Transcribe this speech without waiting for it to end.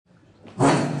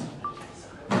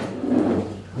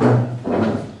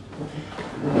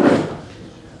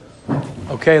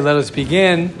Okay, let us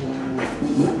begin.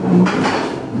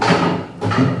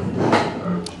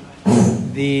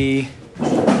 The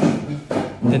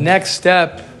next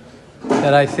step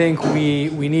that I think we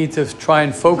need to try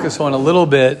and focus on a little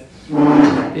bit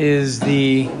is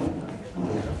the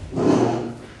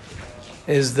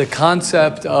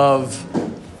concept of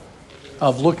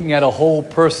looking at a whole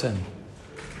person.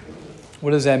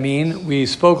 What does that mean? We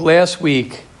spoke last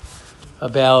week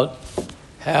about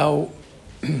how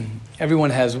everyone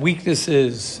has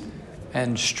weaknesses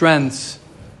and strengths.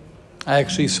 I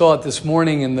actually saw it this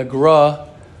morning in the Gra,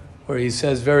 where he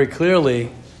says very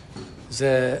clearly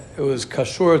that it was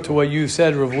kashur to what you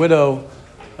said, Rav Widow,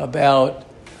 about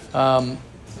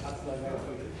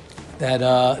that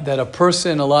a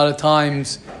person a lot of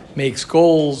times makes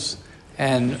goals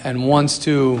and wants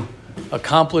to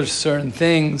accomplish certain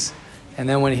things, and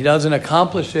then when he doesn't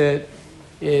accomplish it,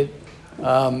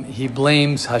 he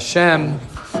blames Hashem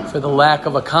for the lack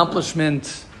of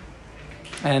accomplishment.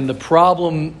 And the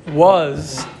problem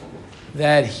was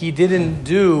that he didn't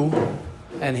do,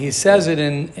 and he says it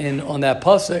in on that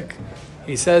pasuk,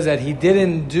 he says that he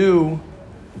didn't do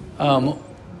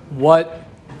what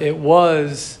it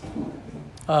was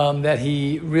that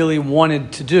he really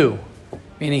wanted to do.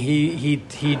 Meaning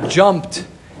he jumped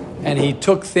and he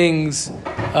took things,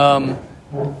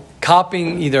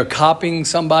 copying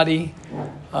somebody,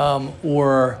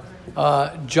 or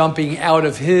jumping out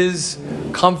of his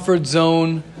comfort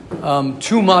zone,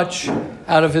 too much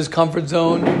out of his comfort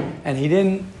zone, and he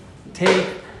didn't take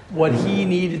what he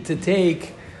needed to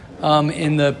take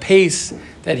in the pace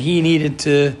that he needed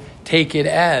to take it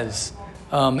as.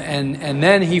 And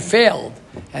then he failed.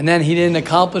 And then he didn't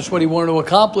accomplish what he wanted to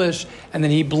accomplish, and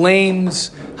then he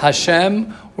blames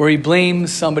Hashem or he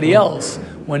blames somebody else.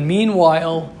 When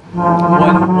meanwhile,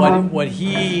 what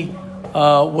he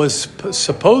was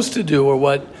supposed to do, or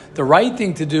what the right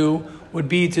thing to do, would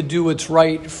be to do what's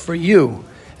right for you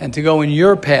and to go in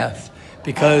your path.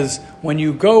 Because when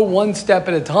you go one step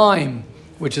at a time,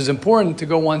 which is important to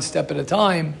go one step at a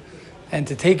time and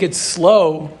to take it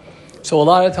slow. So a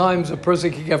lot of times a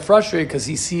person can get frustrated because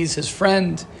he sees his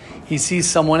friend, he sees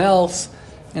someone else,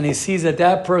 and he sees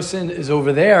that person is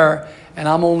over there and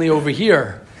I'm only over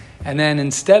here. And then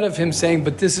instead of him saying,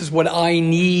 but this is what I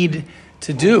need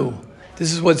to do,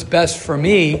 this is what's best for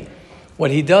me,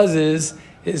 what he does is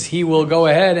he will go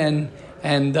ahead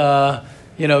and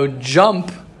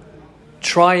jump,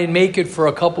 try and make it for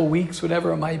a couple weeks,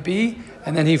 whatever it might be,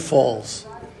 and then he falls.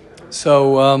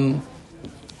 So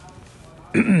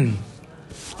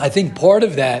I think part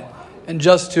of that, and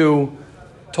just to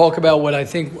talk about what I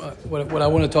think, what I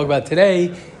want to talk about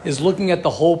today, is looking at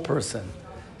the whole person.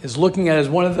 Is looking at, as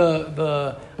one of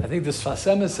the I think the Sfas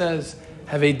Emes says,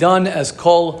 have they done as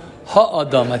kol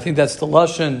ha'adam. I think that's the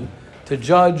lashon, to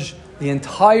judge the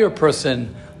entire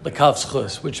person l'kav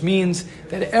zchus, which means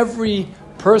that every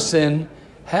person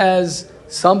has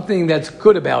something that's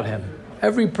good about him.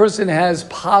 Every person has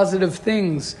positive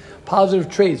things, positive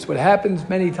traits. What happens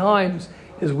many times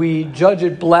is we judge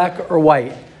it black or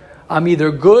white. I'm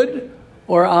either good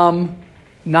or I'm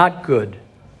not good.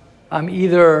 I'm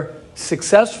either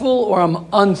successful or I'm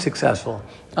unsuccessful.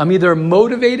 I'm either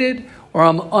motivated or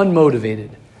I'm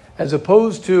unmotivated. As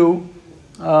opposed to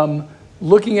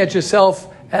looking at yourself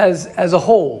as a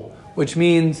whole, which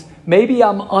means maybe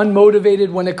I'm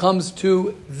unmotivated when it comes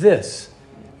to this.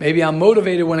 Maybe I'm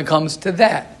motivated when it comes to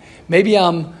that. Maybe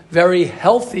I'm very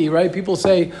healthy, right? People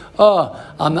say,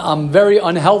 I'm very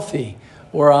unhealthy,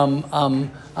 or I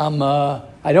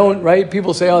don't, right?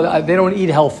 People say, they don't eat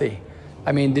healthy.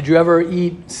 I mean, did you ever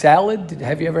eat salad?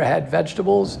 Have you ever had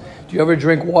vegetables? Do you ever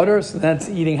drink water? So that's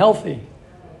eating healthy.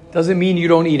 Doesn't mean you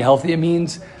don't eat healthy. It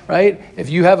means, right?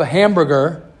 If you have a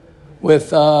hamburger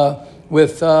with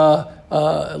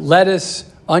lettuce,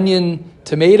 onion,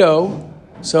 tomato.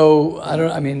 So I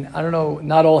don't know.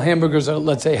 Not all hamburgers are,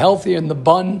 let's say, healthy, and the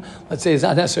bun, let's say, is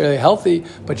not necessarily healthy.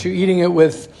 But you're eating it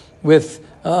with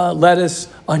lettuce,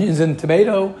 onions, and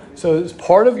tomato. So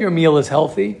part of your meal is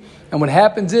healthy. And what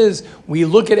happens is we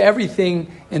look at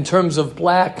everything in terms of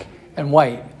black and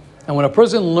white. And when a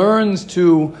person learns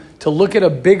to look at a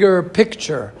bigger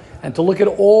picture and to look at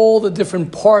all the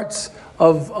different parts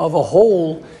of a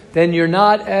whole, then you're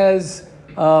not as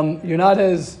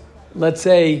let's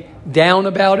say down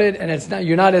about it, and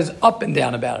you're not as up and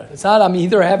down about it. It's not I'm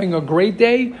either having a great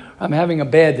day or I'm having a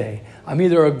bad day. I'm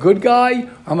either a good guy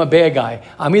or I'm a bad guy.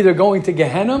 I'm either going to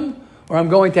Gehenna or I'm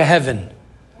going to heaven.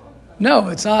 No,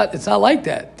 it's not like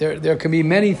that. There can be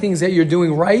many things that you're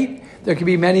doing right. There can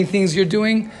be many things you're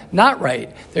doing not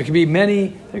right. There could be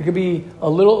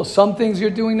some things you're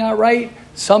doing not right,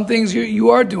 some things you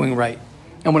are doing right.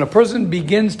 And when a person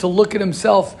begins to look at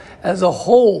himself as a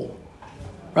whole,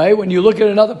 right? When you look at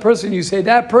another person, you say,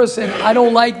 that person, I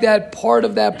don't like that part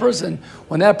of that person.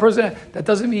 When that person, that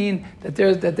doesn't mean that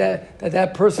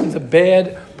that person's a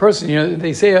bad person. You know,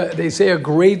 they say a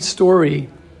great story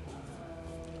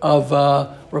of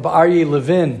Rabbi Aryeh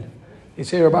Levin. They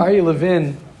say Rabbi Aryeh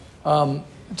Levin,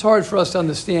 it's hard for us to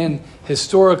understand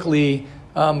historically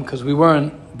because we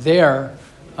weren't there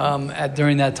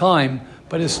during that time.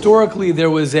 But historically, it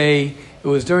was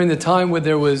during the time where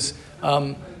there was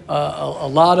a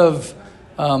lot of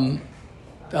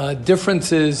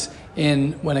differences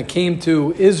in when it came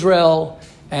to Israel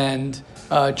and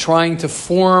trying to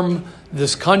form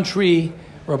this country.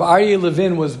 Rabbi Aryeh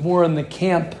Levin was more in the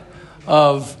camp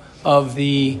of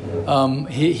the.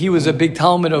 He was a big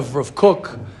Talmud of Rav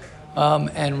Kook,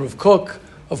 and Rav Kook,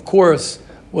 of course,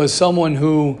 was someone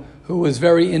who was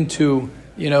very into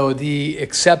the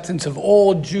acceptance of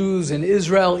all Jews in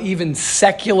Israel, even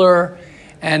secular.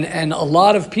 And a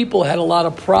lot of people had a lot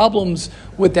of problems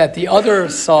with that. The other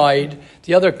side,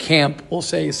 the other camp, we'll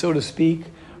say, so to speak,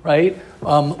 right?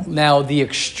 Now, the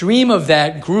extreme of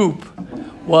that group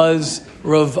was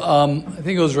I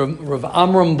think it was Rav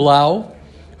Amram Blau,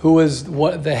 who was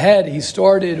the head. He was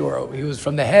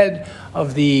from the head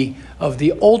of the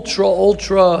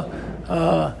ultra,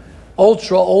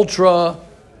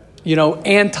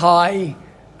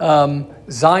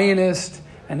 anti-Zionist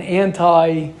and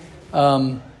anti.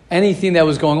 Anything that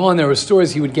was going on. There were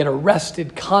stories he would get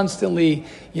arrested constantly.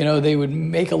 They would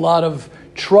make a lot of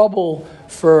trouble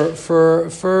for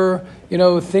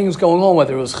things going on,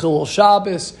 whether it was Chilul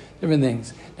Shabbos, different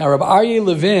things. Now, Rabbi Aryeh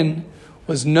Levin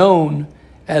was known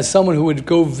as someone who would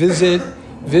go visit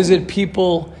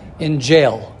people in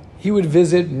jail. He would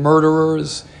visit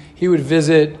murderers. He would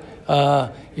visit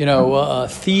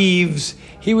thieves.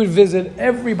 He would visit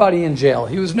everybody in jail.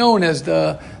 He was known as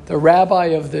the rabbi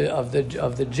of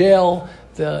the jail,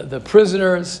 the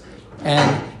prisoners,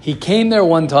 and he came there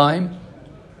one time,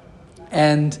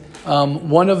 and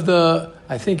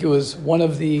I think it was one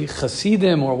of the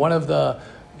Hasidim or one of the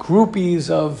groupies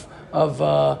of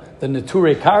the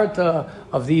Neturei Karta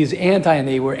of these and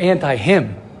they were anti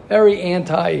him, very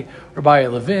anti Rabbi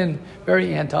Levin,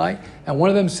 very anti, and one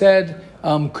of them said,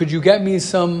 "Could you get me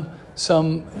some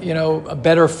a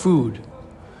better food?"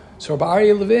 So Rabbi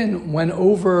Aryeh Levin went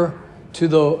over to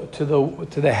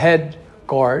the head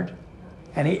guard,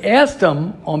 and he asked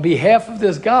him on behalf of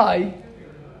this guy,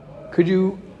 "Could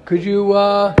you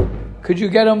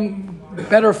get him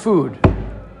better food?"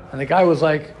 And the guy was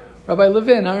like, "Rabbi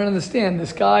Levin, I don't understand.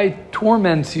 This guy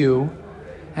torments you,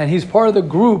 and he's part of the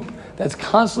group that's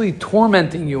constantly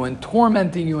tormenting you and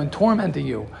tormenting you and tormenting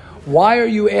you. Why are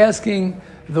you asking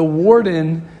the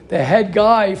warden, the head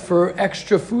guy, for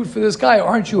extra food for this guy?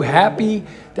 Aren't you happy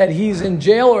that he's in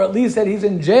jail, or at least that he's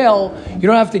in jail? You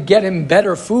don't have to get him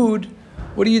better food.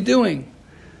 What are you doing?"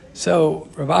 So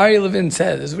Rabbi Aryeh Levin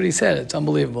said, this is what he said. It's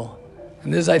unbelievable.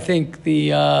 And this, I think,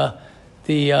 the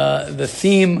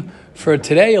theme for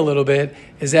today a little bit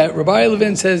is that Rabbi Aryeh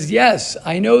Levin says, yes,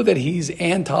 I know that he's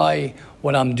anti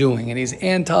what I'm doing and he's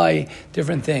anti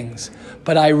different things,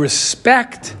 but I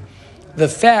respect the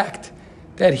fact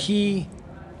that he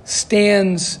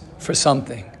stands for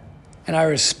something. And I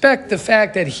respect the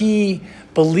fact that he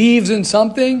believes in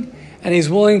something and he's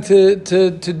willing to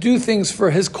do things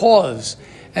for his cause.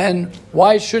 And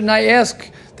why shouldn't I ask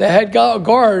the head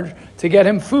guard to get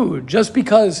him food? Just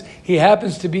because he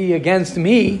happens to be against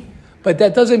me, but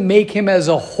that doesn't make him as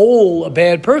a whole a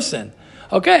bad person.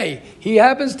 Okay, he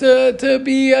happens to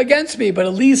be against me, but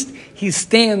at least he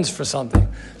stands for something.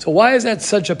 So why is that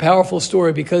such a powerful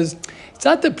story? Because it's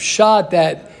not the pshat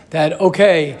that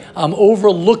okay, I'm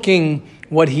overlooking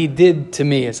what he did to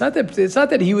me. It's not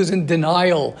that he was in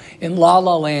denial in La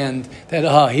La Land that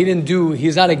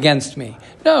he's not against me.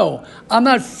 No, I'm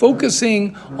not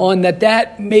focusing on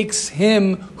that makes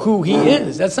him who he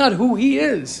is. That's not who he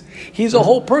is. He's a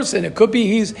whole person. It could be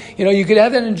you could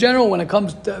have that in general when it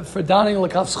comes for donning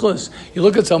l'kaf zchus. You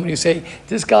look at someone, you say,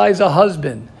 this guy's a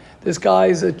husband, this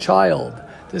guy's a child,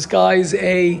 this guy's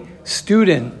a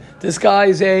student, this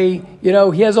guy's he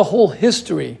has a whole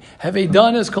history. Have a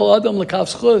done as kol adam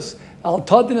l'kaf zchus. Al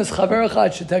tadin es chaverecha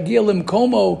shetagia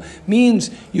limkomo means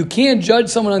you can't judge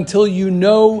someone until you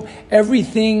know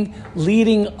everything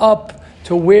leading up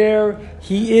to where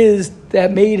he is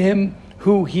that made him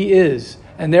who he is.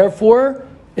 And therefore,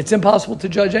 it's impossible to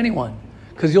judge anyone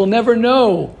because you'll never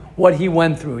know what he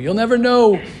went through. You'll never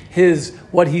know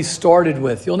what he started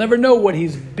with. You'll never know what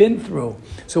he's been through.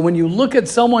 So when you look at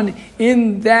someone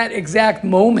in that exact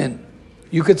moment,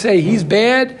 you could say he's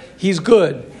bad, he's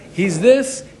good, he's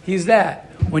this, he's that.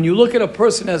 when you look at a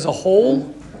person as a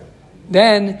whole,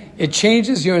 then it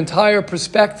changes your entire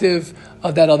perspective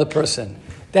of that other person.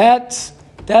 That's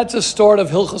a start of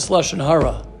Hilchos Lashon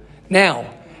Hara. Now,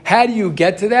 how do you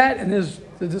get to that? And there's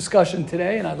the discussion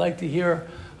today, and I'd like to hear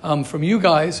from you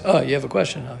guys. Oh, you have a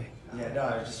question, Avi? Yeah, no,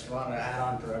 I just want to add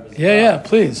on to Rebbe's Yeah,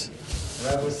 please.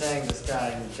 Rebbe was saying this guy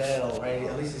in jail, right?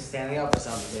 At least he's standing up for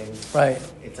something. Right.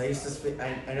 I used to speak.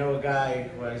 I know a guy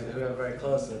who I'm very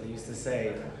close with. He used to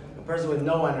say, a person with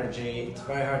no energy, it's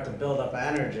very hard to build up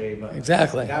energy. But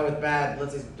exactly. A guy with bad,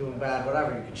 let's say doing bad,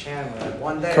 whatever, you can channel it. Like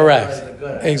one day, correct.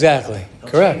 Good. Exactly.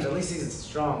 Correct. At least he's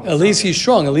strong. At least he's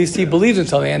strong. At least he believes in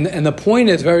something. And the point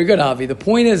is very good, Avi. The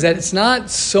point is that it's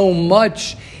not so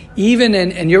much even,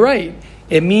 and you're right.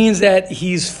 It means that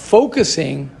he's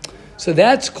focusing. So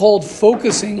that's called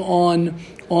focusing on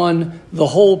the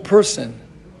whole person.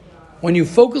 When you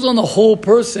focus on the whole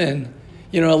person,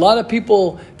 a lot of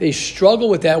people, they struggle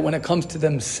with that when it comes to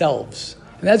themselves.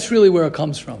 And that's really where it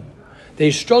comes from.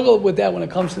 They struggle with that when it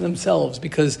comes to themselves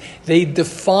because they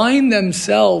define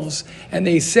themselves and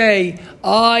they say,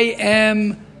 I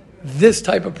am this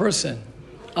type of person.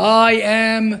 I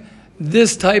am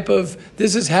this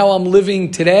is how I'm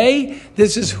living today.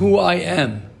 This is who I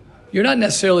am. You're not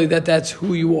necessarily that's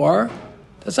who you are.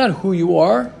 That's not who you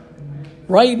are.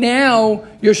 Right now,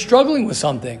 you're struggling with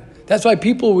something. That's why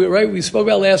we spoke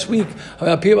about last week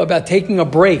about taking a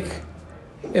break.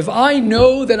 If I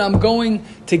know that I'm going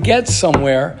to get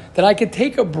somewhere, then I could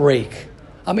take a break.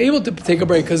 I'm able to take a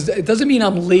break because it doesn't mean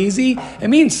I'm lazy. It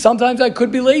means sometimes I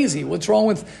could be lazy. What's wrong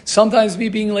with sometimes me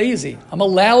being lazy? I'm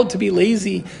allowed to be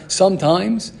lazy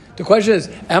sometimes. The question is,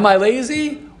 am I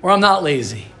lazy or I'm not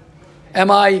lazy? Am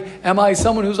I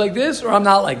someone who's like this or I'm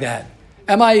not like that?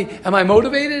 Am I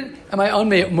motivated? Am I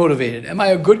unmotivated? Am I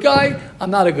a good guy?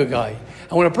 I'm not a good guy.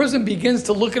 And when a person begins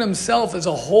to look at himself as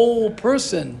a whole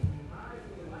person,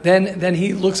 then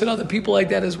he looks at other people like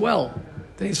that as well.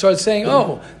 Then he starts saying,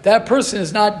 oh, that person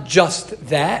is not just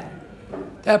that.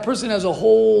 That person has a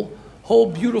whole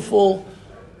beautiful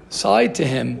side to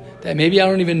him that maybe I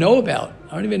don't even know about.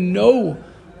 I don't even know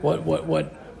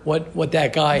what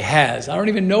that guy has. I don't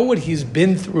even know what he's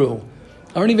been through.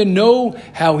 I don't even know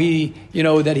how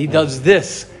that he does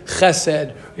this,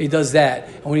 chesed, or he does that.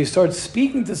 And when you start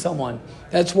speaking to someone,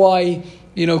 that's why,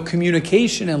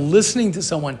 communication and listening to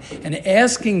someone and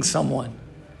asking someone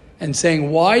and saying,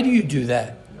 why do you do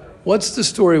that? What's the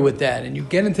story with that? And you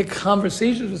get into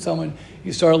conversations with someone,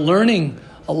 you start learning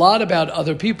a lot about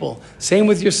other people. Same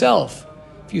with yourself.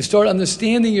 If you start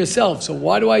understanding yourself, so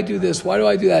why do I do this? Why do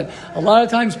I do that? A lot of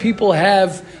times people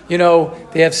have,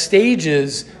 they have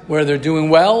stages where they're doing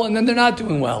well and then they're not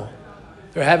doing well.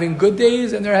 They're having good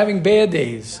days and they're having bad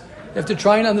days. You have to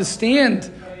try and understand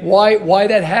why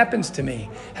that happens to me.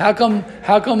 How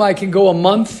come I can go a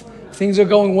month, things are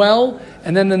going well,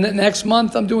 and then the next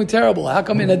month I'm doing terrible? How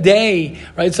come in a day,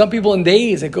 right? Some people in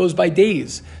days, it goes by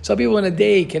days. Some people in a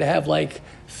day can have like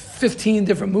 15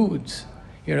 different moods.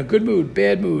 You're in a good mood,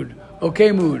 bad mood,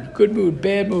 okay mood, good mood,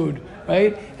 bad mood,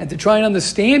 right? And to try and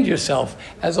understand yourself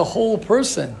as a whole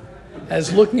person,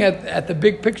 as looking at the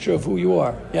big picture of who you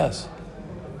are. Yes?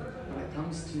 When it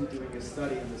comes to doing a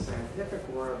study in the scientific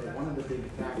world, one of the big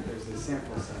factors is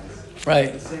sample size. Right.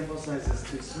 If the sample size is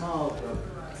too small,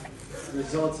 the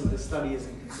results of the study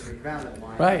isn't considered valid.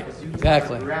 Why? Right, Because you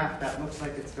exactly. have a graph that looks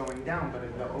like it's going down, but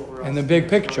in the overall... In the big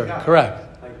scheme, it's picture, going up.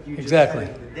 correct. Like you just Exactly.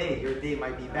 said in the day, your day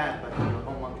might be bad, but your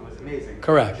whole month was amazing.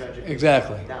 Correct. You judge it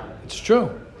Exactly. down. It's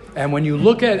true. And when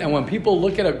people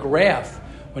look at a graph,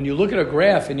 when you look at a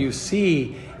graph and you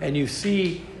see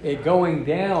it going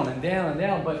down and down and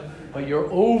down, but your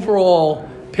overall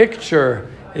picture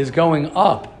is going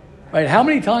up, right? How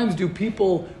many times do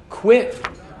people quit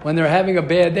when they're having a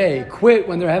bad day? Quit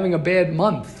when they're having a bad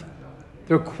month?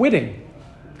 They're quitting.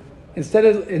 Instead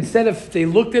of they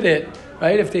looked at it,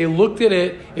 right? If you looked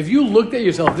at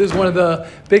yourself, this is one of the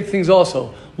big things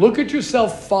also. Look at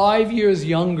yourself 5 years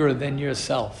younger than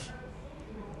yourself.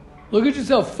 Look at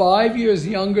yourself 5 years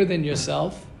younger than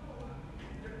yourself.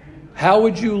 How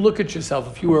would you look at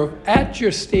yourself if you were at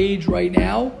your stage right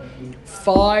now,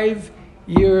 5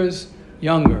 years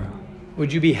younger?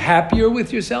 Would you be happier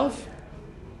with yourself?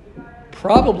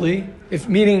 Probably.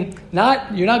 Meaning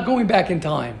you're not going back in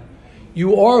time.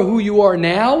 You are who you are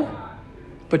now,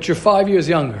 but you're 5 years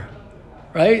younger,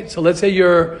 right? So let's say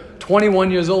you're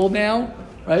 21 years old now,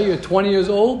 right? You're 20 years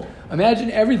old.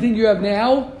 Imagine everything you have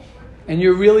now, and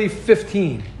you're really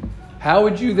 15. How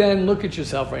would you then look at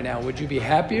yourself right now? Would you be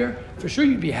happier? For sure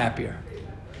you'd be happier.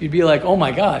 You'd be like, oh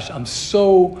my gosh, I'm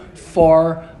so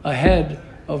far ahead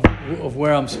of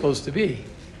where I'm supposed to be.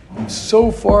 I'm so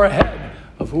far ahead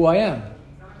of who I am.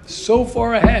 so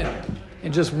far ahead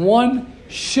in just one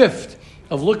shift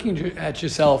of looking at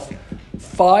yourself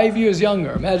 5 years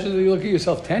younger. Imagine if you look at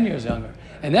yourself 10 years younger.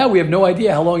 And now we have no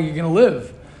idea how long you're going to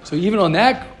live. So even on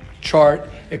that chart,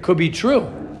 it could be true,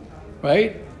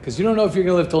 right? Because you don't know if you're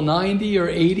going to live till 90 or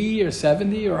 80 or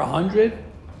 70 or 100.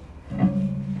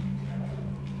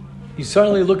 You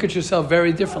suddenly look at yourself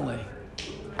very differently.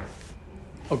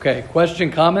 Okay,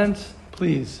 question, comments?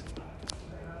 Please.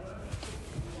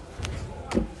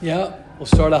 Yeah, we'll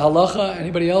start a halacha.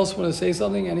 Anybody else want to say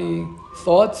something? Any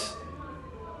thoughts?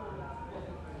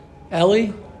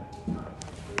 Ellie?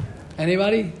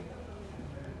 Anybody?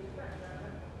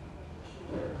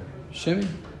 Shimmy?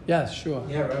 Yes, sure.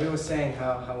 Yeah, Rabbi was saying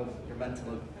how you're meant to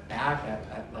look back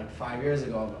at like 5 years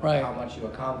ago, right, how much you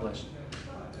accomplished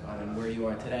and where you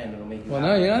are today, and it'll make you well,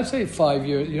 happy. no, you're not saying 5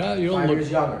 years. You don't 5 look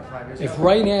years younger. 5 years if younger.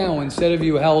 right now, instead of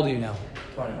you, how old are you now?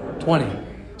 20. 20.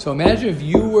 So imagine if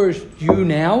you were you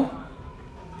now,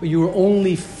 but you were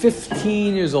only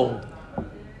 15 years old.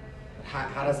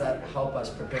 How does that help us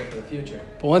prepare for the future?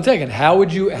 But one second, how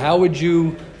would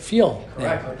you feel?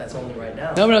 Correct, now? but that's only right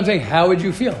now. No, but I'm saying, how would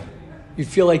you feel? You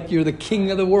feel like you're the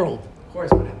king of the world. Of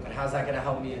course, but how's that going to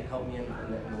help me in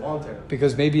the long term?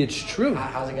 Because maybe it's true.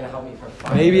 How's it going to help me for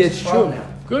 5 Maybe years it's from true. now?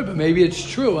 Good, but maybe it's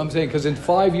true. I'm saying, because in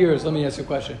 5 years, let me ask you a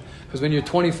question. Because when you're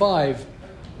 25,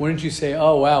 wouldn't you say,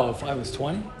 oh, wow, if I was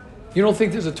 20? You don't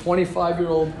think there's a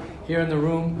 25-year-old here in the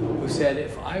room who said,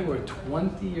 if I were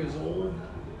 20 years old,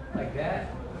 like that?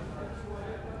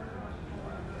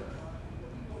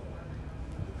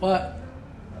 What?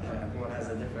 Everyone has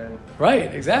a different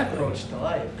Right, exactly. approach to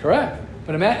life. Correct.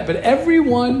 But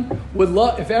everyone would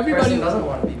love, if everybody Person doesn't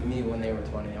want to be me when they were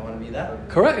 20. I want to be them.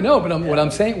 Correct. No, but what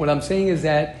I'm saying is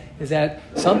that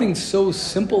something so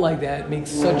simple like that makes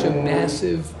such a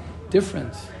massive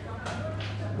difference.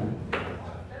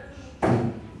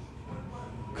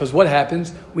 Because what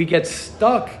happens? We get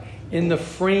stuck in the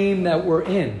frame that we're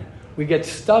in. We get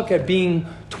stuck at being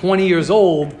 20 years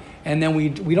old, and then we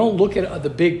don't look at the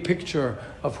big picture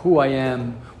of who I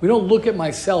am. We don't look at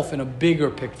myself in a bigger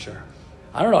picture.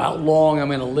 I don't know how long I'm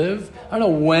going to live. I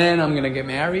don't know when I'm going to get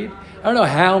married. I don't know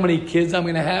how many kids I'm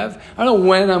going to have. I don't know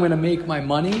when I'm going to make my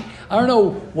money. I don't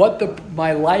know what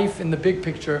my life in the big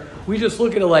picture. We just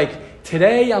look at it like,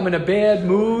 today I'm in a bad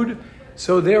mood,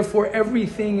 so therefore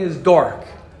everything is dark.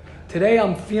 Today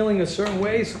I'm feeling a certain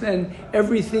way, so then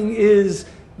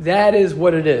that is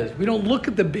what it is. We don't look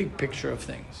at the big picture of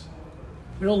things.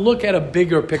 We don't look at a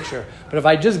bigger picture. But if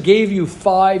I just gave you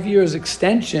 5 years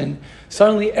extension,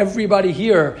 suddenly everybody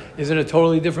here is in a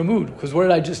totally different mood. Because what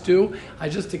did I just do? I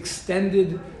just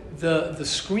extended the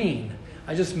screen.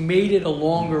 I just made it a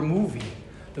longer movie.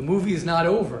 The movie is not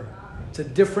over. It's a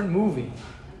different movie.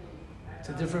 It's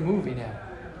a different movie now.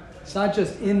 It's not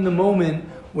just in the moment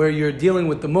where you're dealing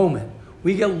with the moment.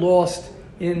 We get lost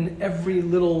in every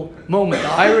little moment.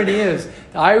 The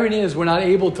irony is we're not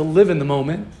able to live in the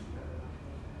moment.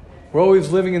 We're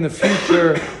always living in the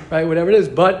future, right? Whatever it is.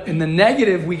 But in the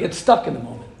negative, we get stuck in the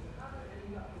moment,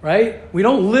 right? We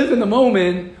don't live in the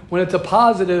moment when it's a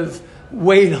positive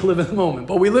way to live in the moment.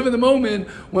 But we live in the moment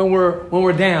when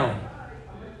we're down.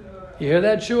 You hear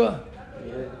that, Shua?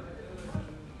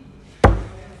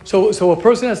 So a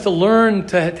person has to learn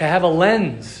to have a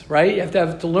lens, right? You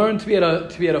have to learn to be able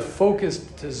to focus,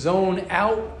 to zone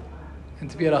out, and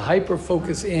to be able to hyper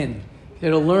focus in. You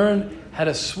have to learn how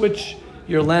to switch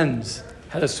your lens,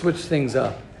 how to switch things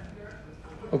up.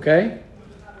 Okay?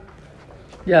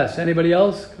 Yes, anybody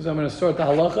else? Because I'm going to start the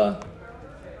halacha.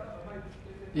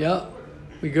 Yeah?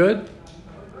 We good?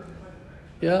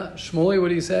 Yeah? Shmuley, what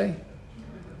do you say?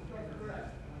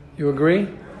 You agree?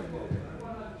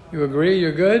 You agree?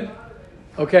 You're good?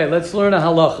 Okay, let's learn a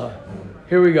halacha.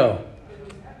 Here we go.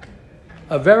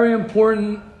 A very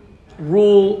important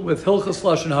rule with Hilchas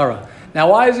Lashon Hara.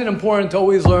 Now, why is it important to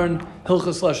always learn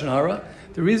Hilchas Lashon Hara?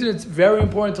 The reason it's very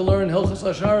important to learn Hilchas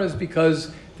Lashon Hara is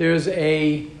because there's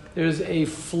a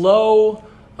flow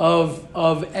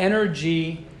of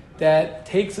energy that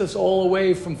takes us all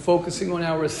away from focusing on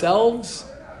ourselves,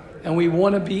 and we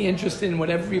want to be interested in what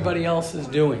everybody else is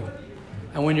doing.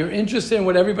 And when you're interested in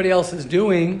what everybody else is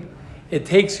doing, it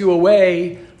takes you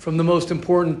away from the most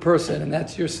important person, and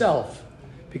that's yourself.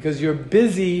 Because you're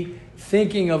busy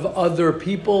thinking of other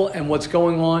people and what's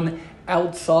going on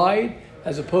outside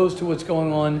as opposed to what's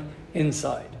going on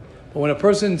inside. But when a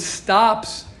person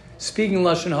stops speaking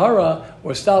Lashon Hara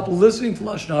or stop listening to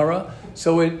Lashon Hara,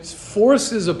 so it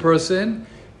forces a person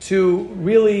to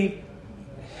really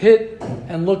hit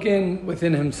and look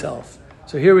within himself.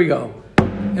 So here we go.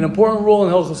 An important rule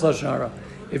in Hilchos Lashon Hara.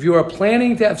 If you are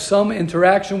planning to have some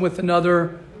interaction with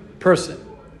another person,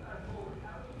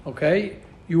 Okay?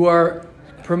 You are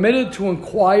permitted to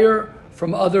inquire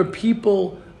from other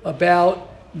people about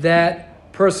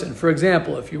that person. For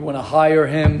example, if you want to hire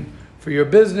him for your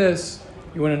business,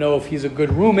 you want to know if he's a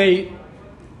good roommate,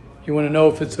 you want to know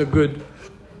if it's a good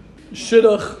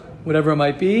shidduch, whatever it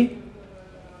might be,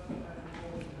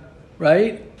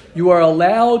 right? You are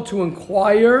allowed to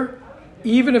inquire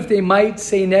even if they might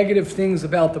say negative things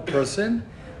about the person.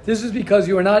 This is because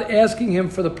you are not asking him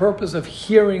for the purpose of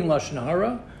hearing Lashon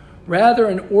Hara, rather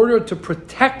in order to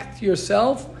protect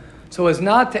yourself so as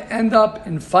not to end up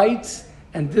in fights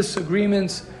and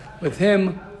disagreements with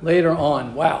him later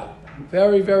on. Wow,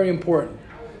 very, very important.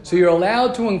 So you're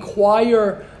allowed to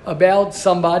inquire about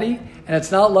somebody, and it's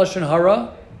not Lashon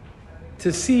Hara,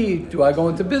 to see, do I go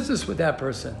into business with that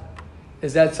person?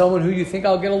 Is that someone who you think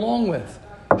I'll get along with?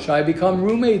 Should I become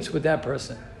roommates with that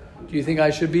person? Do you think I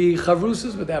should be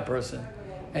chavrusas with that person?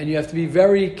 And you have to be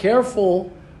very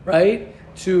careful, right?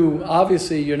 To,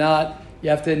 obviously, you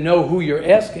have to know who you're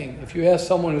asking. If you ask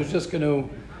someone who's just going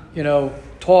to,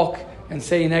 talk and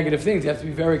say negative things, you have to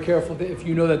be very careful if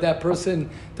you know that person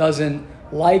doesn't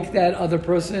like that other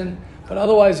person. But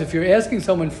otherwise, if you're asking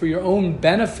someone for your own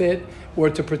benefit or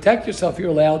to protect yourself, you're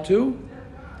allowed to.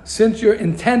 Since your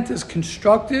intent is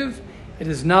constructive, it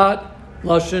is not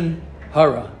Lashon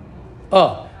Hara.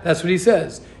 Oh, that's what he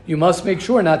says. You must make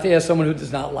sure not to ask someone who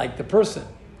does not like the person.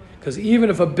 Because even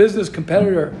if a business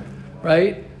competitor,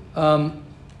 right,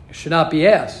 should not be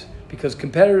asked, because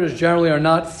competitors generally are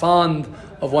not fond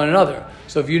of one another.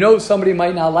 So if you know somebody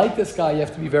might not like this guy, you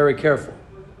have to be very careful.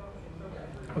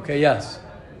 Okay, yes.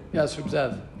 Yes, Reb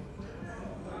Zev.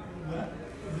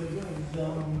 The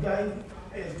guy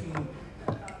asking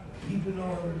people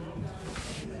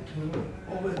to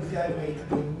over-exaggerate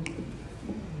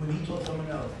when he told someone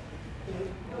else.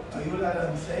 Are you allowed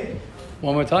to say?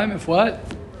 One more time, if what?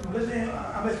 Let's say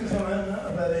I'm asking someone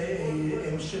about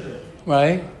a shidduch.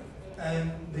 Right.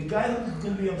 And the guy who's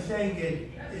going to be saying it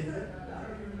is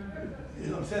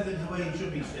said it the way it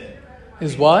should be said.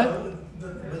 Is what?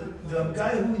 The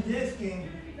guy who's asking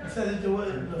said it the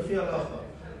way the fear of.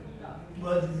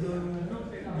 But the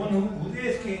one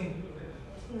who's asking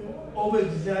over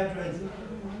exaggerates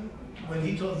when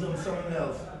he tells them someone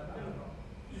else.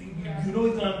 You know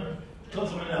he's going to tell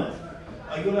someone else.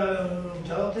 Are you allowed to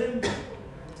tell him?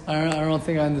 I don't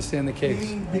think I understand the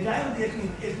case. The guy who's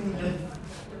asking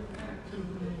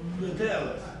the tell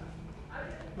us.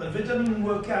 But if it doesn't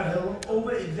work out, he'll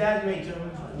over-exaggerate to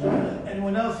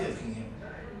anyone else asking him.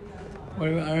 I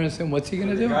don't understand. What's he going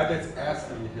to do? The guy that's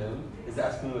asking him is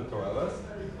asking the Torah,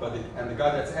 and the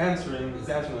guy that's answering is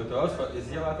answering the Torah, but is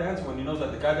he allowed to answer when he knows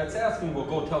that the guy that's asking will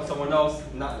go tell someone else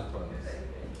not the Torah?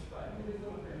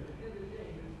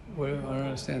 I don't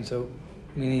understand. So,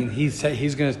 meaning he's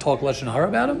going to talk Lashon Hara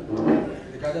about him?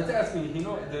 The guy that's asking,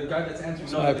 the guy that's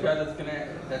answering knows the guy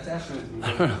that's asking.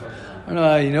 I don't know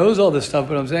how he knows all this stuff,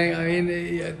 but I'm saying,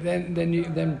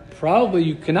 then probably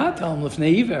you cannot tell him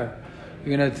Lifnei Iver.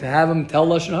 You're going to have him tell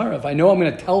Lashon Hara. If I know I'm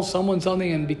going to tell someone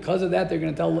something, and because of that they're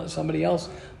going to tell somebody else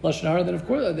Lashon Hara, then of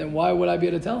course, then why would I be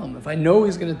able to tell him? If I know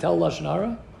he's going to tell Lashon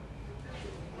Hara,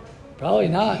 probably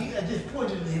not. He at this point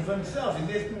is for himself.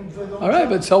 He's asking for the All right,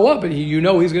 but so what? But he's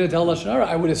going to tell Lashon Hara.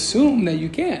 I would assume that you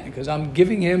can't, because I'm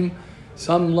giving him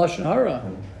some Lashon Hara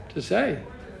to say.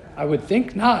 I would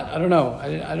think not. I don't know.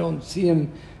 I don't see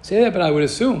him say that, but I would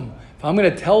assume. If I'm going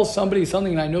to tell somebody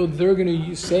something and I know they're going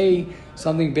to say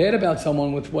something bad about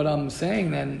someone with what I'm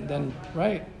saying, then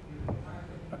right.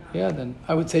 Yeah, then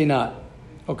I would say not.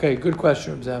 Okay, good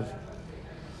question, Zev.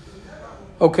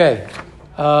 Okay.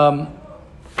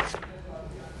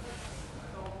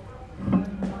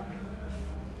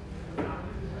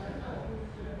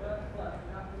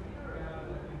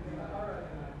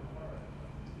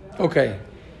 Okay.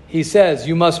 He says,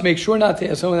 you must make sure not to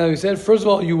ask someone that he said. First of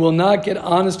all, you will not get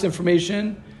honest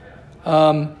information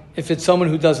if it's someone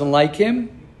who doesn't like him.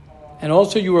 And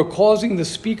also you are causing the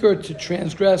speaker to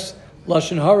transgress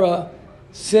Lashon Hara,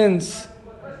 since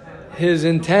his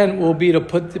intent will be to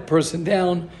put the person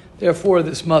down. Therefore,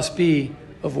 this must be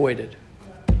avoided.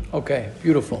 Okay,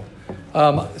 beautiful.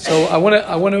 So I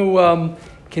want to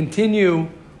continue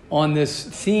on this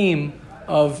theme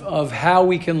of how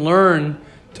we can learn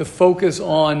to focus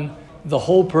on the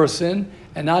whole person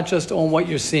and not just on what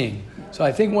you're seeing. So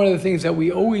I think one of the things that we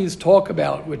always talk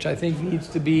about, which I think needs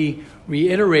to be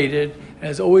reiterated and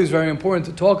is always very important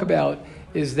to talk about,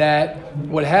 is that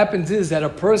what happens is that a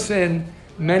person,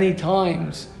 many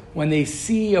times, when they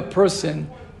see a person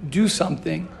do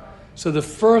something, so the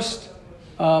first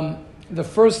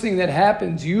thing that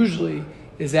happens usually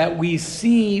is that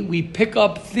we pick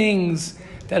up things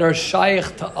that are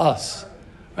shaykh to us.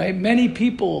 right?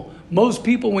 Most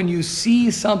people, when you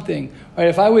see something, right?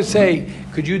 If I would say,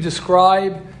 could you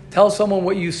tell someone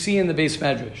what you see in the Beis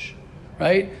Medrash,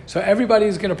 right? So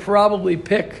everybody's going to probably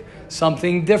pick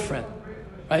something different,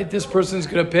 right? This person's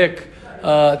going to pick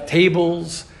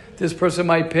tables. This person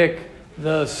might pick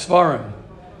the Svarim.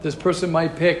 This person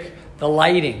might pick the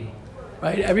lighting,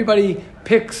 right? Everybody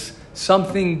picks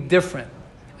something different.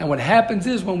 And what happens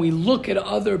is when we look at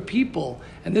other people,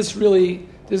 and this is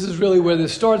really where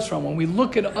this starts from. When we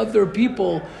look at other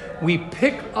people, we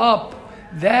pick up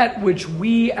that which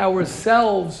we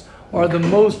ourselves are the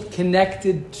most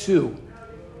connected to.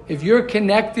 If you're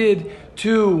connected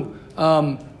to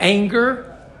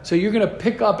anger, so you're going to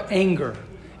pick up anger.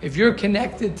 If you're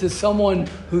connected to someone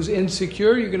who's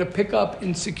insecure, you're going to pick up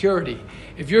insecurity.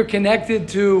 If you're connected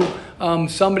to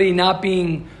somebody not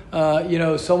being,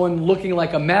 someone looking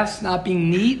like a mess, not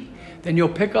being neat, then you'll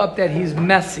pick up that he's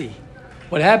messy.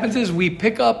 What happens is we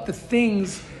pick up the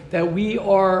things that we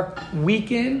are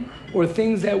weak in, or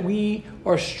things that we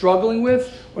are struggling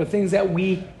with, or things that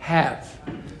we have.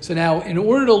 So now, in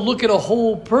order to look at a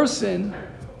whole person,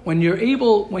 when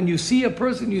you see a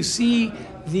person, you see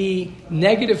the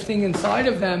negative thing inside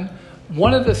of them.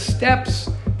 One of the steps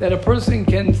that a person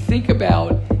can think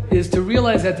about is to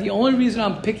realize that the only reason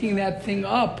I'm picking that thing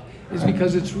up is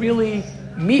because it's really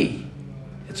me.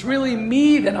 It's really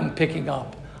me that I'm picking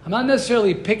up. I'm not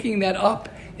necessarily picking that up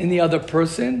in the other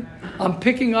person. I'm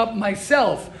picking up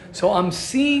myself. So I'm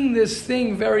seeing this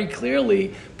thing very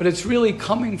clearly, but it's really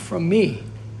coming from me.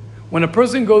 When a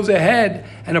person goes ahead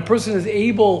and a person is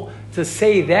able to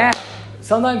say that,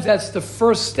 sometimes that's the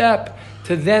first step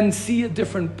to then see a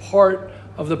different part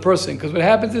of the person. Because what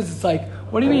happens is it's like,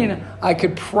 what do you mean? I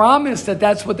could promise that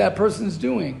that's what that person's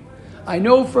doing. I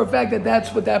know for a fact that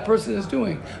that's what that person is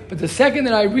doing. But the second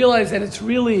that I realize that it's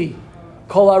really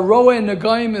kol haroa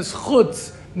negayim is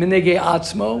chutz minegei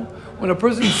atzmo, when a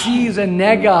person sees a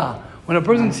nega, when a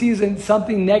person sees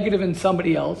something negative in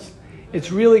somebody else,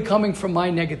 it's really coming from my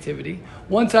negativity.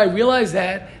 Once I realize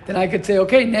that, then I could say,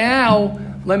 okay, now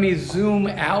let me zoom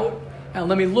out and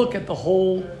let me look at the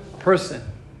whole person.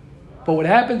 But what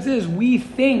happens is we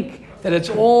think that it's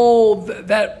all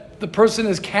that the person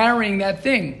is carrying that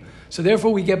thing. So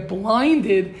therefore we get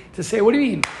blinded to say, what do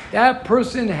you mean? That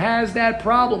person has that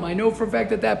problem. I know for a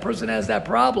fact that that person has that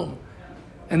problem.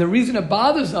 And the reason it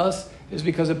bothers us is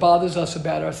because it bothers us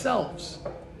about ourselves.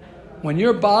 When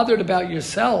you're bothered about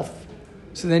yourself,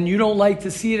 so then you don't like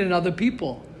to see it in other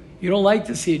people. You don't like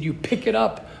to see it. You pick it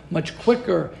up much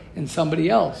quicker in somebody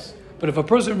else. But if a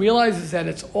person realizes that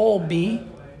it's all me,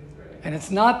 and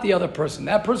it's not the other person,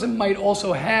 that person might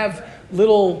also have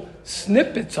little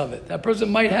snippets of it. That person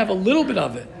might have a little bit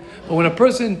of it. But when a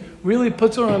person really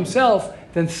puts it on himself,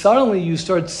 then suddenly you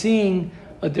start seeing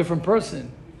a different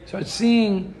person. Start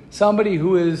seeing somebody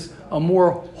who is a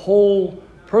more whole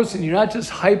person. You're not just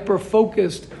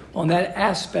hyper-focused on that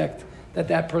aspect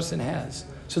that person has.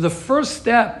 So the first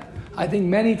step, I think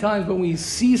many times when we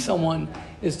see someone,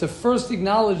 is to first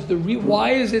acknowledge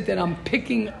why is it that I'm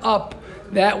picking up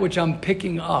that which I'm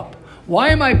picking up? Why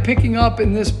am I picking up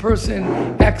in this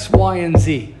person X, Y, and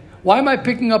Z? Why am I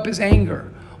picking up his anger?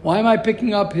 Why am I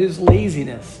picking up his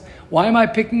laziness? Why am I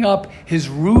picking up his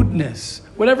rudeness?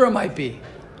 Whatever it might be.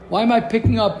 Why am I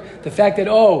picking up the fact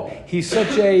that, he's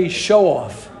such a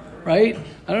show-off, right?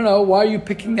 I don't know, why are you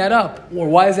picking that up? Or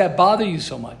why does that bother you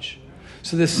so much?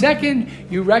 So the second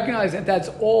you recognize that that's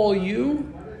all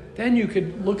you, then you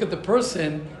could look at the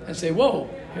person and say, whoa,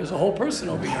 here's a whole person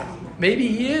over here. Maybe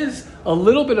he is a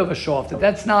little bit of a show-off.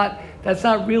 That's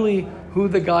not really who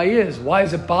the guy is. Why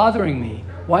is it bothering me?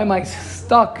 Why am I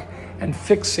stuck and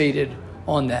fixated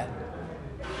on that?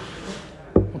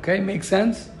 Okay, make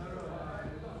sense?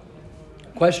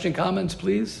 Question, comments,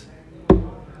 please?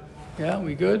 Yeah,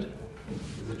 we good?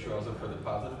 Is it true also for the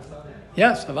positive side?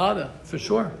 Yes, avada, for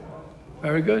sure.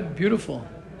 Very good, beautiful.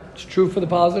 It's true for the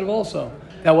positive also.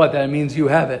 Now what, that means you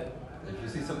have it. If you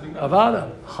see something good.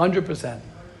 Avada, 100%.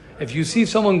 If you see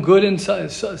someone good in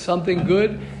something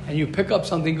good, and you pick up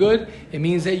something good, it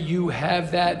means that you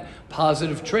have that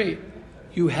positive trait.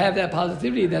 You have that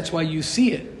positivity, that's why you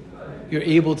see it. You're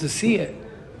able to see it.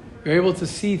 You're able to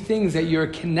see things that you're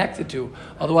connected to.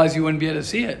 Otherwise, you wouldn't be able to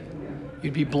see it.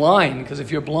 You'd be blind, because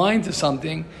if you're blind to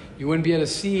something, you wouldn't be able to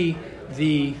see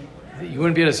you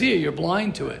wouldn't be able to see it. You're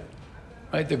blind to it,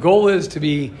 right? The goal is to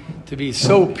be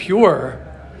so pure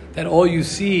that all you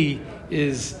see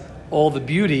is all the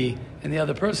beauty in the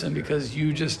other person, because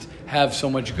you just have so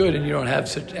much good and you don't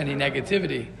have any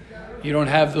negativity. You don't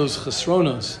have those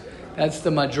chesronos. That's the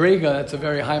madrega. That's a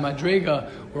very high madrega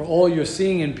where all you're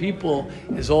seeing in people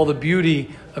is all the beauty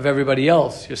of everybody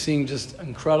else. You're seeing just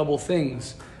incredible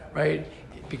things, right?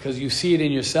 Because you see it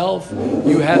in yourself.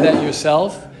 You have that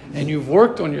yourself, and you've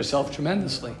worked on yourself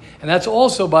tremendously. And that's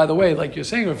also, by the way, like you're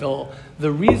saying, Rafael,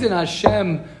 the reason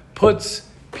Hashem puts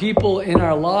people in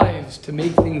our lives to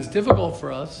make things difficult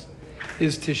for us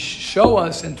is to show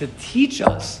us and to teach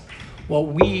us what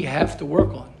we have to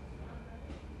work on.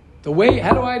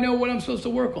 How do I know what I'm supposed to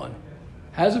work on?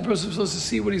 How is a person supposed to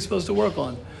see what he's supposed to work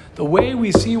on? The way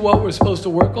we see what we're supposed to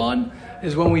work on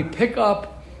is when we pick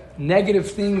up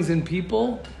negative things in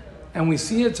people and we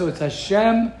see it. So it's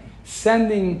Hashem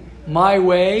sending my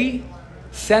way,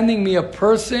 sending me a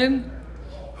person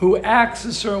who acts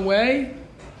a certain way,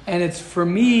 and it's for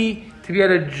me to be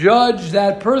able to judge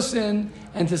that person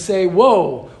and to say,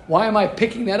 whoa, why am I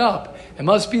picking that up? It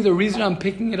must be the reason I'm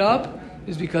picking it up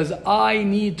is because I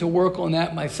need to work on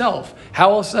that myself.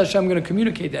 How else is Hashem going to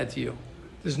communicate that to you?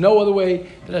 There's no other way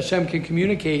that Hashem can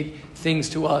communicate things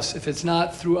to us if it's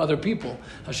not through other people.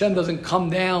 Hashem doesn't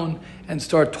come down and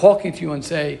start talking to you and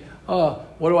say, oh,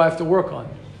 what do I have to work on?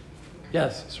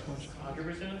 Yes.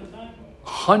 100% of the time?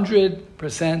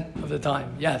 100% of the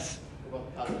time, yes.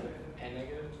 Both positive and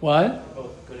negative? What?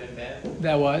 Both good and bad?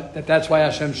 That what? That's why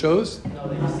Hashem shows? No,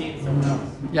 that you see in someone else.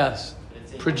 Yes.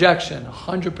 It's in Projection,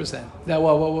 100%. That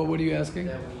what are you asking?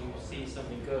 that when you see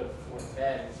something good or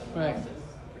bad in someone Right. else,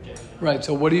 it's projection. Right.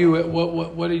 So what are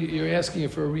you? You're asking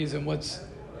it for a reason.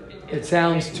 It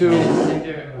sounds I too.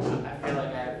 feel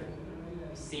like I've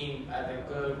seen either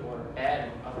good or bad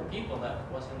in other people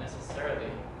that wasn't necessarily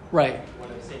Right. what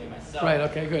I'm seeing in myself. Right.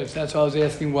 Okay. Good. So that's why I was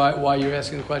asking why you're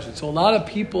asking the question. So a lot of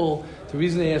people, the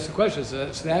reason they ask the question is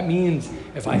so that means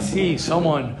if I see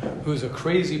someone who's a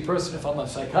crazy person, if I'm a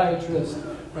psychiatrist,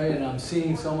 right, and I'm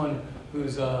seeing someone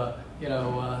who's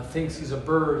thinks he's a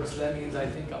bird, so that means I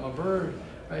think I'm a bird.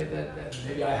 Right, that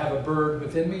maybe I have a bird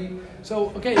within me.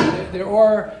 So okay, there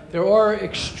are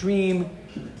extreme.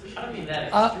 I don't mean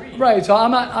that extreme. Right, so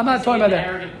I'm not talking about that.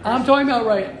 Arrogant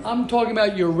I'm talking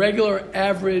about your regular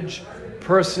average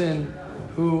person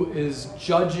who is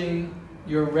judging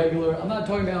your regular. I'm not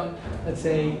talking about, let's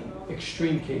say,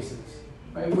 extreme cases,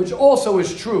 right? Which also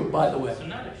is true, by the way. So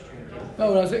not extreme cases. No,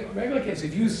 when I was saying regular case,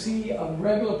 if you see a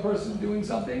regular person doing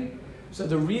something, so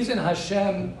the reason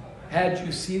Hashem had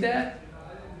you see that.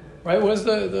 Right? What does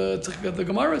the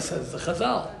Gemara says? The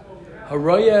Chazal.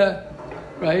 Haraya,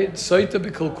 right? Soita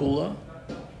b'kulkula,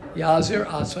 yazir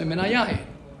atzvay min hayayin.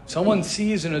 Someone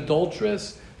sees an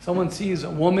adulteress, someone sees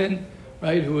a woman,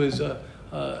 right, who is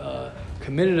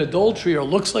committed adultery or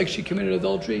looks like she committed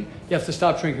adultery, you have to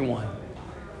stop drinking wine.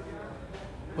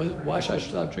 Why should I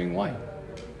stop drinking wine?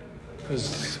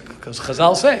 Because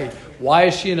Chazal say, why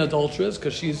is she an adulteress?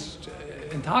 Because she's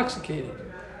intoxicated.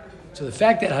 So the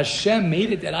fact that Hashem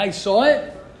made it, that I saw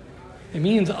it, it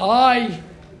means why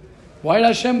did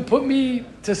Hashem put me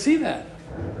to see that?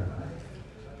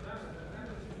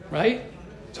 Right?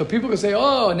 So people can say,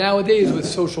 oh, nowadays with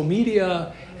social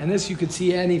media and this, you could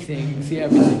see anything, you can see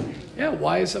everything. Yeah,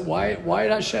 why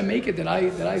did Hashem make it that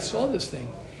I saw this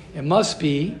thing? It must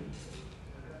be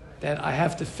that I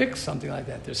have to fix something like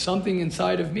that. There's something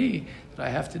inside of me that I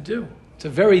have to do. It's a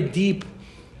very deep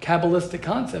Kabbalistic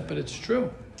concept, but it's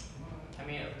true.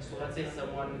 So let's say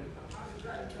someone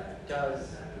does,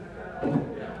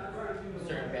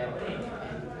 certain bad things,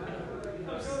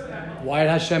 and Why did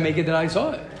Hashem make it that I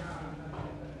saw it?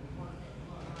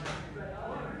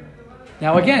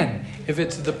 Now again, if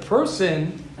it's the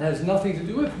person and has nothing to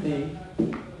do with me,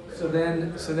 so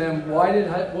then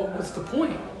what's the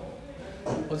point?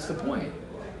 What's the point?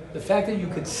 The fact that you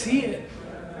could see it,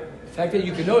 the fact that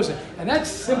you can notice it, and that's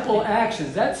simple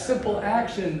actions.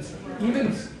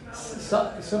 Even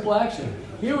simple action.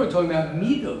 Here we're talking about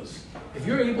midos. If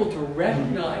you're able to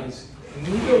recognize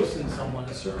midos in someone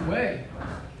a certain way,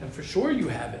 then for sure you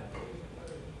have it.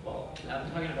 well, I'm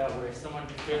talking about where someone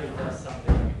clearly does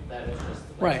something that is just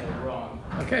Right. wrong.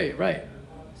 Okay, right.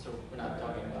 So we're not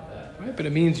talking about that. Right, but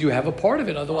it means you have a part of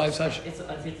it. Otherwise, It's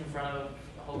in front of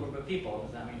a whole group of people.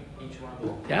 Does that mean each one of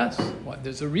them? yes.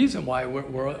 There's a reason why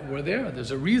we're there.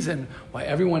 There's a reason why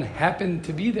everyone happened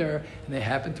to be there and they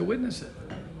happened to witness it.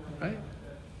 Right?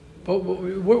 But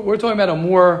we're talking about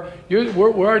we're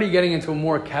already getting into a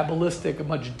more Kabbalistic, a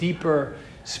much deeper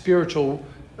spiritual,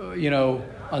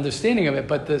 understanding of it.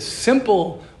 But the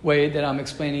simple way that I'm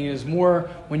explaining is more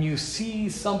when you see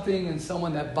something in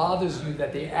someone that bothers you,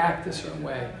 that they act a certain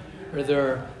way, or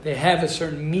they have a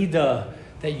certain midah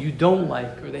that you don't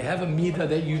like, or they have a midah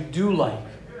that you do like.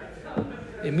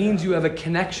 It means you have a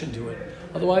connection to it.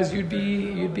 Otherwise, you'd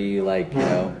be like,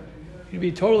 You'd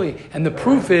be totally. And the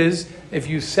proof is, if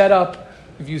you set up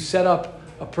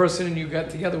a person and you got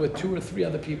together with 2 or 3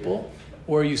 other people,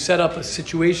 or you set up a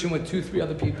situation with 2, 3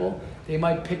 other people, they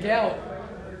might pick out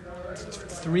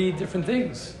 3 different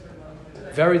things,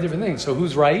 very different things. So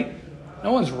who's right?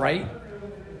 No one's right,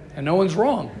 and no one's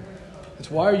wrong. It's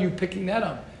why are you picking that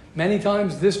up? Many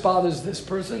times this bothers this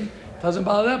person, doesn't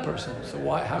bother that person. So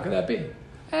why? How could that be?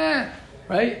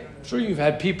 Right? I'm sure you've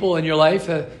had people in your life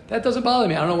that doesn't bother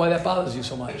me. I don't know why that bothers you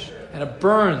so much. And it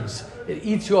burns. It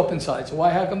eats you up inside. So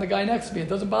how come the guy next to me, it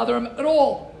doesn't bother him at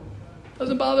all?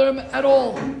 Doesn't bother him at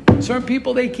all. Certain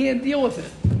people, they can't deal with it.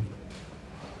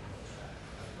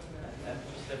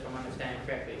 Just if I'm understanding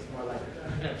correctly, it's more like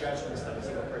judgments that we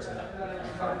see on the person that we kind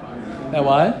of harp on. That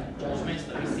what? Judgments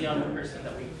that we see on the person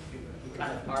that we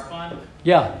kind of harp on.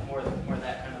 Yeah. More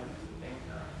that kind of thing.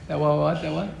 That what?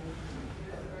 That what?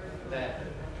 That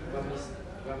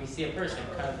when we see a person,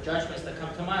 kind of judgments that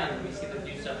come to mind when we see them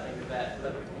do something that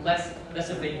less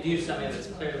if they do something that's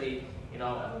clearly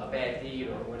a bad deed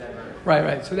or whatever.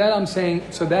 Right. So that I'm saying.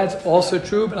 So that's also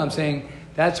true, but I'm saying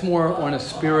that's more on a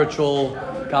spiritual,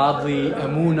 godly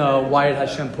emunah. Why did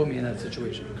Hashem put me in that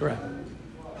situation? Correct.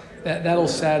 That'll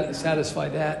satisfy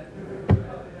that.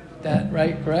 That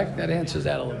right? Correct. That answers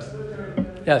that a little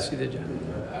bit. Yes, you did,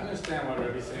 John. I understand what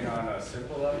Rabbi's saying on a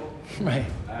simple level. Right.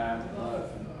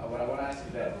 What I want to ask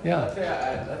you that.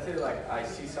 Yeah. Let's say like I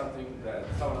see something that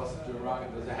someone else is doing wrong.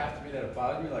 Does it have to be that it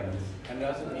bothers me? Like, and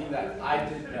does it mean that I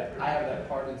have that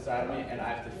part inside me and I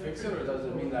have to fix it, or does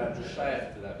it mean that I'm just shy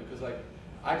after that? Because like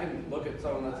I can look at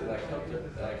someone, let's say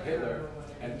like Hitler,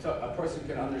 and so a person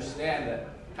can understand that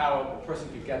how a person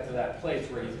could get to that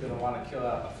place where he's going to want to kill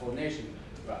a full nation.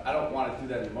 But I don't want to do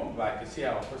that in the moment, but I can see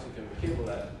how a person can be capable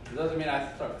of that. It doesn't mean I have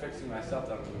to start fixing myself,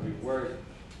 that I'm going to be worried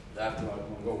after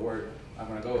I'm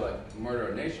going to go like murder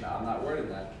a nation. I'm not worried in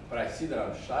that, but I see that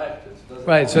I'm shy of it.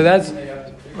 Right, so that's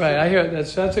right. I hear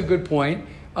that's a good point.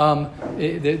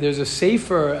 There's a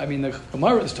safer. I mean, the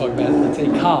Gemara is talking about, let's say,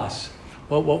 kas.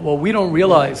 What we don't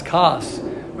realize, kas,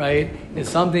 right, is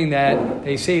something that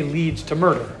they say leads to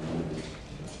murder.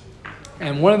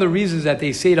 And one of the reasons that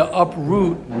they say to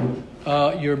uproot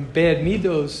your bad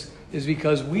midos is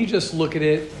because we just look at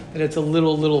it that it's a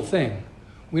little thing.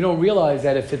 We don't realize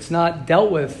that if it's not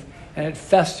dealt with, and it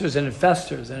festers and it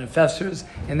festers and it festers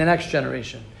in the next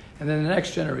generation and then the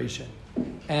next generation.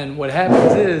 And what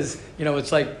happens is,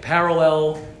 it's like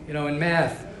parallel, in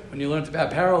math, when you learned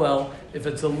about parallel, if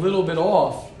it's a little bit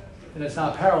off, then it's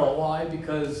not parallel. Why?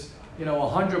 Because,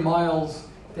 100 miles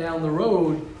down the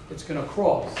road, it's going to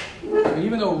cross.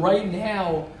 Even though right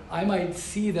now, I might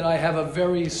see that I have a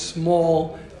very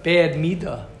small bad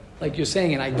midah, like you're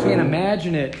saying, and I can't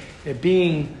imagine it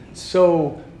being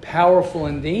so powerful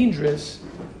and dangerous,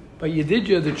 but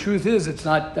the truth is that's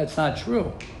not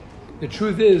true. The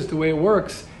truth is, the way it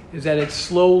works is that it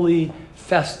slowly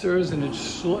festers and it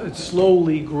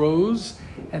slowly grows,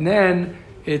 and then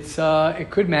it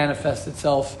could manifest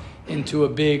itself into a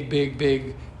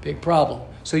big problem.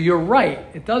 So you're right.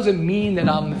 It doesn't mean that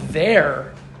I'm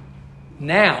there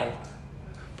now,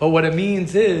 but what it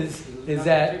means is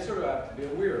that.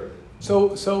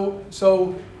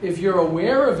 So if you're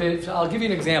aware of it, I'll give you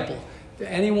an example.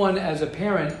 Anyone as a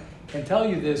parent can tell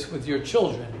you this with your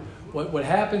children. What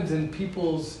happens in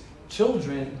people's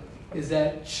children is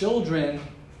that children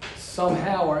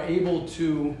somehow are able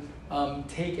to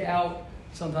take out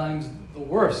sometimes the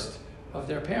worst of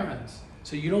their parents.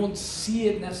 So you don't see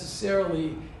it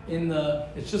necessarily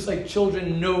it's just like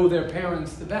children know their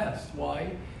parents the best.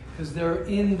 Why? Because they're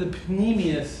in the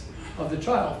pneumius of the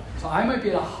child. So I might be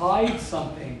able to hide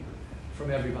something from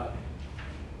everybody.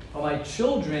 But my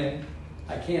children,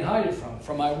 I can't hide it from.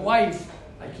 From my wife,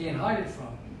 I can't hide it from.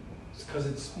 It's because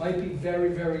it might be very,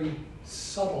 very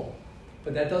subtle.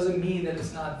 But that doesn't mean that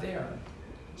it's not there.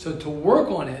 So to work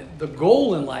on it, the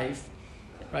goal in life,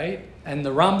 right? And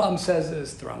the Rambam says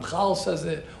this, the Ramchal says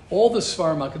it, all the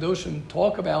Svarim HaKadoshim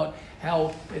talk about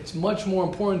how it's much more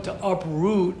important to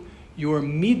uproot your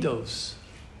midos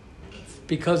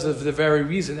because of the very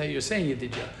reason that you're saying,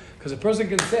 Yedidya. Because a person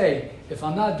can say, if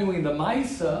I'm not doing the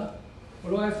Maisa,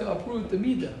 what do I have to uproot? The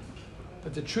Midah.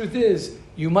 But the truth is,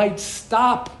 you might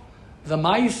stop the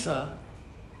Maisa,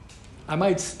 I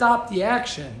might stop the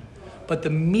action, but the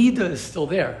Midah is still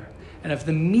there. And if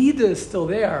the Midah is still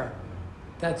there,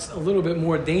 that's a little bit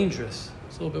more dangerous.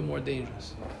 It's a little bit more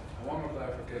dangerous. One more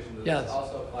clarification. Does Yes. this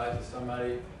also apply to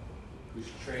somebody who's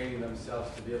training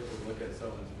themselves to be able to look at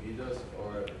someone's midos,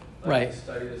 or Right.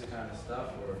 study this kind of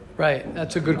stuff, or Right,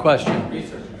 that's a good question.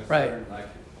 researching a Right. certain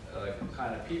like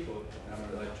kind of people, and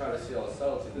I'm gonna try to see all the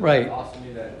subtleties. Does Right. that also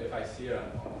mean that if I see it,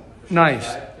 I'm for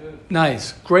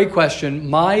Nice. Great question.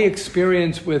 My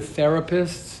experience with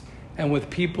therapists and with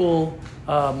people,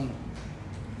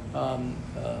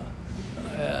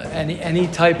 any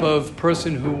type of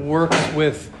person who works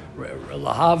with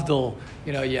lahavdil,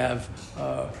 you have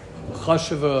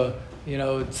chashava,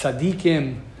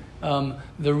 tzaddikim.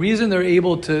 The reason they're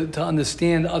able to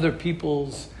understand other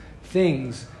people's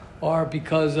things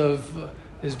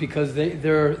is because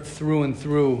they're through and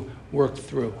through worked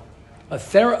through.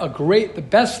 The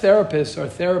best therapists are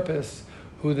therapists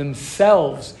who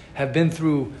themselves have been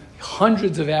through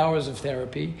hundreds of hours of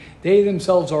therapy. They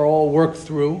themselves are all worked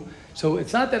through. So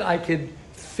it's not that I could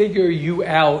figure you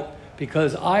out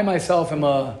because I myself am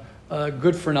a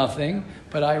good for nothing,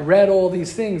 but I read all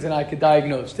these things and I could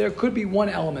diagnose. There could be one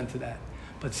element to that.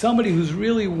 But somebody who's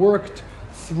really worked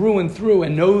through and through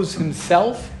and knows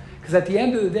himself, because at the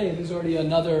end of the day, there's already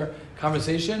another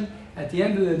conversation. At the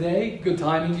end of the day, good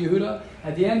timing, Yehuda.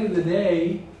 At the end of the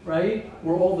day, right,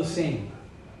 we're all the same.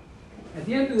 At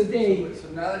the end of the day. So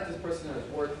now that this person has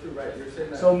worked through, right? You're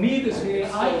saying that. So I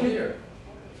can. Here.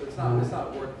 So it's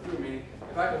not worked through. Meaning,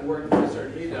 if I can work through a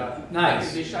certain media, nice. I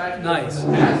can be shy to nice.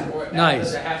 the past, or nice.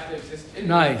 does it have to exist in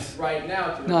nice. right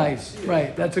now? To nice.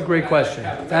 Right. That's a great question.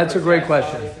 That's a great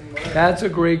question. That's a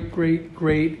great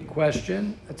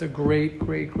question. That's a great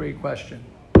question.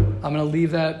 I'm going to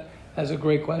leave that as a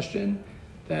great question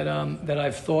that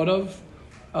I've thought of.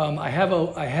 I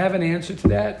have an answer to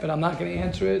that, but I'm not going to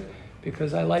answer it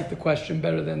because I like the question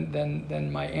better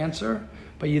than my answer.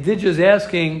 But you did just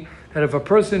asking that if a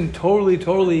person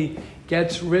totally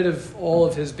gets rid of all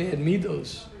of his bad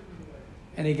midos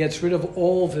and he gets rid of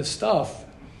all of his stuff,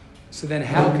 so then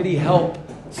how could he help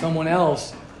someone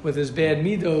else with his bad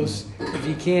midos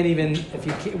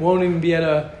if he won't even be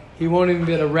able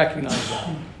to recognize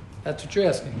that? That's what you're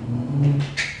asking.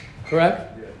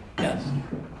 Correct? Yes.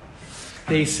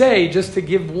 They say, just to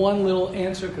give one little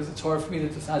answer, because it's hard for me to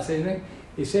just not say anything,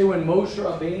 they say when Moshe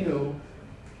Rabbeinu,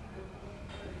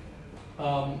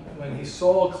 when he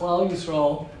saw Klal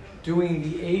Yisrael doing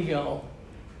the Egel,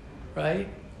 right?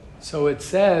 So it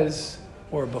says,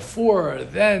 or before, or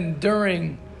then,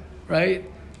 during, right?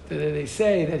 They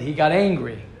say that he got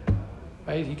angry,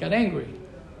 right? He got angry.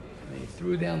 And he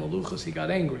threw down the luchos, he got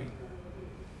angry.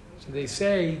 So they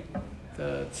say,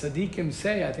 the tzaddikim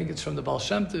say, I think it's from the Baal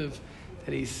Shem Tov,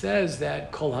 that he says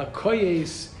that kol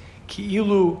hakoyes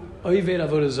ki'ilu oived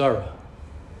avodah zarah.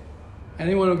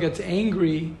 Anyone who gets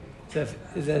angry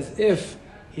is as if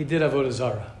he did avodah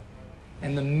zarah.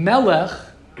 And the melech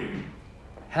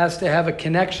has to have a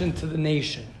connection to the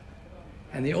nation.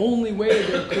 And the only way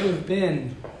there could have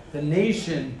been the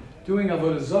nation doing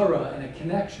avodah zarah and a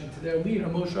connection to their leader,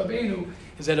 Moshe Rabbeinu,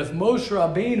 is that if Moshe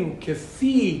Rabbeinu,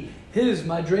 kefi his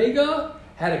madrega,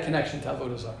 had a connection to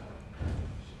avodah zarah.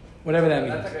 Whatever that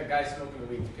means. That's like a guy smoking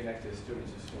weed to connect to his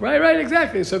students. Right,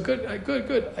 exactly. So good.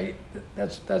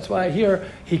 That's why I hear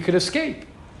he could escape.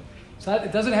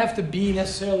 It doesn't have to be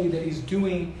necessarily that he's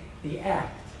doing the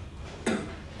act.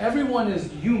 Everyone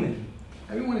is human.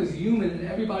 Everyone is human, and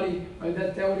everybody. Right,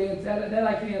 that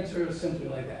I can answer simply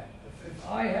like that. If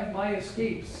I have my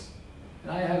escapes,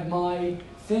 and I have my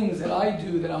things that I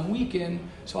do that I'm weak in,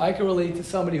 so I can relate to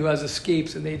somebody who has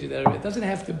escapes and they do that. It doesn't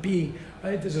have to be,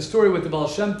 right? There's a story with the Baal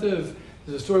Shem Tov.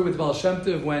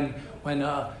 When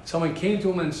someone came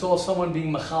to him and saw someone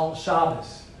being Machal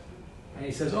Shabbos. And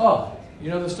he says, oh, you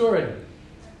know the story,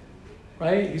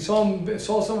 right? He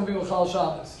saw someone being Machal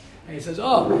Shabbos. And he says,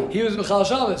 oh, he was Machal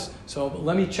Shabbos, so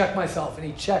let me check myself. And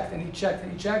he checked,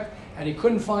 and he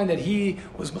couldn't find that he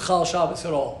was Machal Shabbos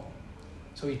at all.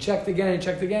 So he checked again,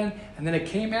 and then it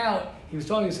came out. He was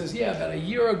talking, he says, yeah, about a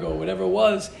year ago, whatever it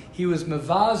was, he was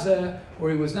mevazeh, or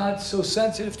he was not so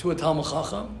sensitive to a Talmud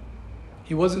Chacham.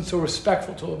 He wasn't so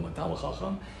respectful to a Talmud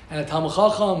Chacham. And a Talmud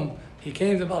Chacham, he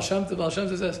came to Baal Shem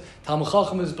Tov says, Talmud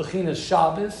Chacham is Bechinas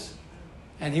Shabbos,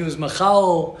 and he was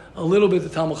Machal a little bit to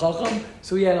Talmud Chacham,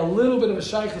 so he had a little bit of a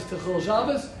shaykhus to Chol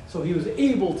Shabbos, so he was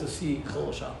able to see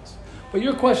Chol Shabbos. But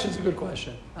your question is a good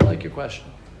question. I like your question.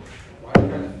 Why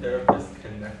can a therapist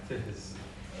connect to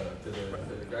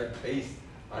the guy based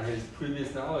on his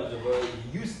previous knowledge of what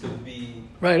he used to be?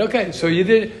 Right. Okay. So you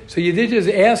did just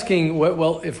asking.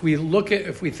 Well, if we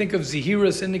think of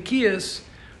Zehirus and Nikias,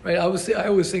 right? I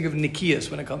always think of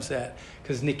Nikias when it comes to that,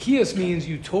 because Nikias means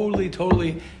you totally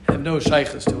have no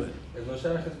shaykhus to it. There's no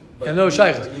shaykhus. And no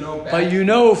shaykhus. But you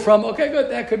know from, okay, good,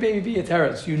 that could maybe be a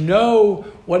terrorist. You know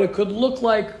what it could look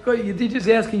like. Good. You did just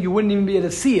asking, you wouldn't even be able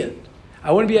to see it.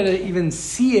 I wouldn't be able to even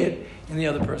see it in the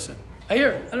other person. I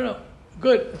don't know.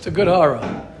 Good. It's a good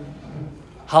hara.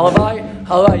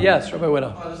 Halavai, yes, Rabbi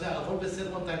Widow. I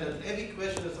said one time that every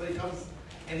question that somebody comes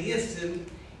and he asks him,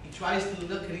 he tries to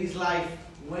look at his life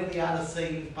when he had to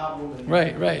say his problem.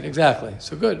 Right, exactly.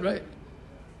 So good, right,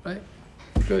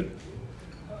 good.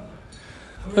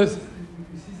 You see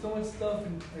so much stuff,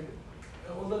 and like,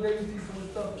 all the days you see so much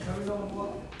stuff. Never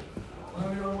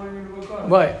know what you're going to work on.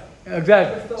 Right,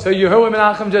 exactly. So you heard what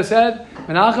Menachem just said?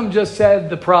 Menachem just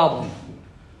said the problem.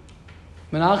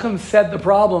 Menachem said the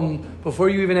problem before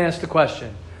you even asked the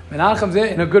question. Menachem's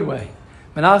in a good way.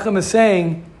 Menachem is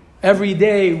saying, every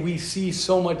day we see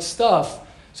so much stuff,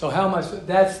 so how much,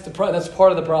 that's part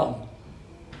of the problem.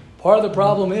 Part of the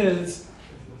problem is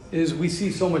we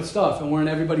see so much stuff, and we're in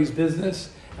everybody's business,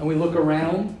 and we look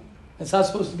around. It's not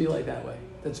supposed to be like that way.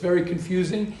 That's very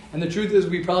confusing, and the truth is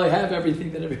we probably have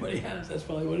everything that everybody has. That's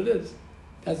probably what it is.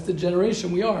 That's the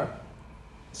generation we are.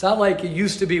 It's not like it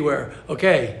used to be where,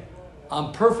 okay,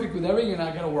 I'm perfect with everything and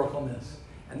I got to work on this.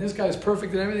 And this guy's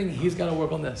perfect in everything, he's got to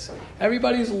work on this.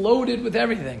 Everybody's loaded with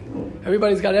everything.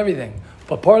 Everybody's got everything.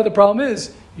 But part of the problem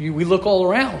is we look all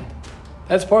around.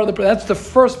 That's the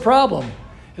first problem,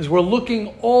 is we're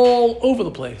looking all over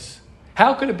the place.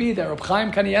 How could it be that Reb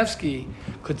Chaim Kanievsky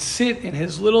could sit in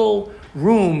his little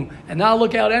room and not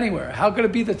look out anywhere? How could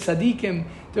it be that tzaddikim,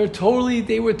 they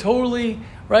were totally,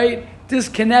 right,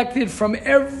 disconnected from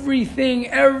everything,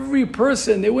 every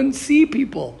person. They wouldn't see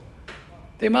people.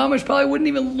 They mamash probably wouldn't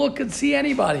even look and see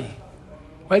anybody.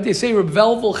 Right? They say Reb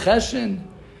Velvel Cheshen,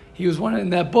 he was one in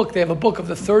that book. They have a book of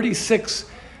the 36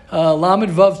 Lamed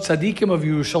Vav Tzaddikim of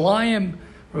Yerushalayim.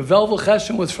 Reb Velvel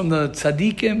Cheshen was from the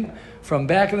Tzaddikim from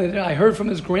back in the day. I heard from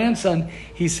his grandson,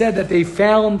 he said that they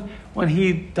found when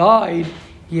he died,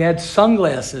 he had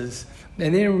sunglasses.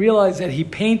 And they didn't realize that he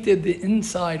painted the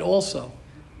inside also.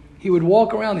 He would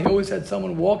walk around. He always had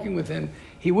someone walking with him.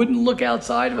 He wouldn't look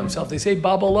outside of himself. They say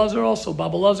Baba Lazar also.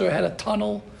 Baba Lazar had a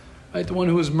tunnel, right? The one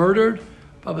who was murdered,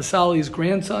 Baba Sali's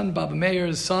grandson, Baba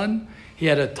Meir's son. He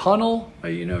had a tunnel.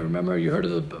 Right? You know, remember, you heard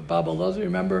of the Baba Lazar?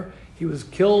 Remember, he was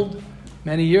killed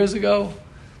many years ago,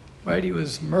 right? He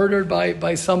was murdered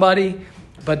by somebody.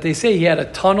 But they say he had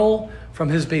a tunnel from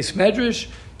his base medrash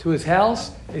to his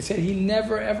house. They said he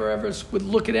never, ever would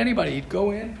look at anybody. He'd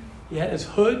go in. He had his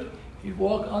hood. He'd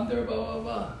walk under, blah, blah,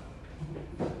 blah.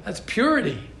 That's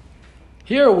purity.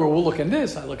 Here, where we'll look at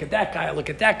this, I look at that guy, I look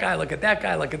at that guy, I look at that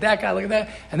guy, I look at that guy, I look at that.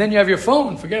 And then you have your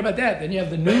phone. Forget about that. Then you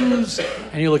have the news,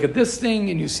 and you look at this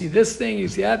thing, and you see this thing, you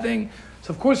see that thing.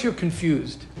 So, of course, you're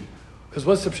confused. Because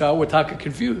what's the pshat? We're talking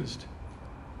confused.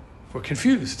 We're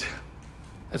confused.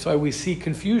 That's why we see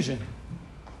confusion.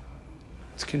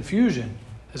 It's confusion.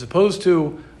 As opposed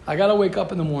to, I got to wake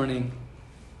up in the morning.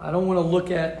 I don't want to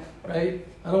look at, right?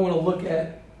 I don't want to look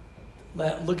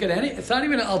at any. It's not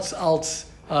even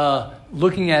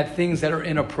looking at things that are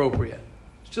inappropriate.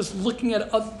 It's just looking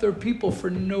at other people for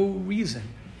no reason.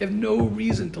 You have no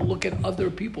reason to look at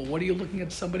other people. What are you looking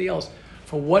at somebody else?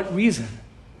 For what reason?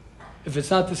 If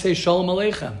it's not to say Shalom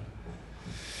Aleichem.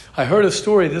 I heard a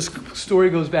story. This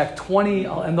story goes back 20.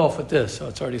 I'll end off with this. So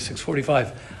it's already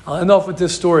 6:45. I'll end off with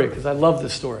this story because I love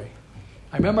this story.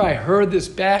 I remember I heard this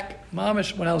back,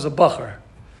 mamish, when I was a bacher.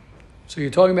 So you're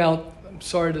talking about, I'm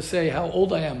sorry to say how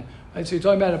old I am, right? So you're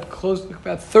talking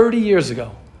about 30 years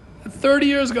ago. 30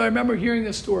 years ago, I remember hearing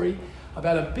this story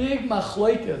about a big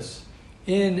machlokes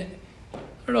in, I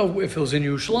don't know if it was in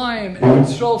Yerushalayim, in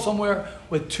Israel somewhere,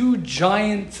 with two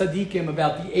giant tzaddikim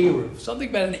about the Eruv. Something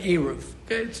about an Eruv.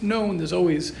 Okay, it's known, there's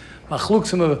always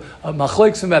machlokes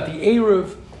about the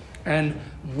Eruv. And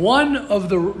one of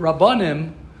the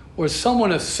Rabbanim, or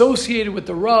someone associated with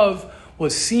the Rav,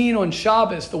 was seen on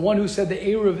Shabbos, the one who said the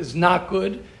Eruv is not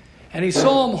good, and he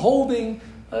saw him holding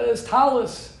his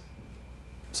talus.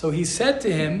 So he said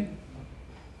to him,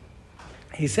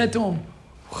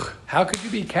 how could you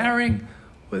be carrying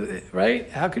with, right?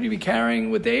 How could you be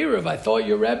carrying with the Eruv? I thought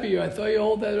you're Rebbe, or I thought you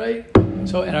hold that, right?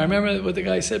 So, and I remember what the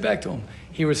guy said back to him.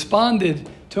 He responded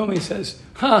to him, he says,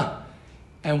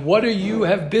 and what do you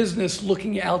have business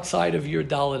looking outside of your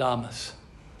Daled Amos?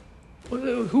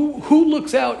 Who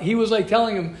looks out? He was like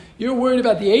telling him, you're worried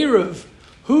about the Eruv.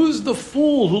 Who's the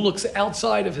fool who looks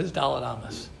outside of his Daled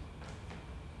Amos?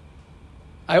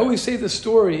 I always say the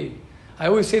story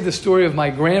of my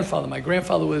grandfather. My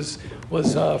grandfather was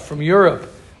from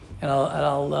Europe, and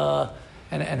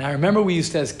I remember we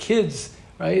used to, as kids,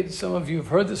 right? Some of you have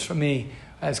heard this from me.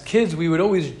 As kids, we would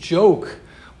always joke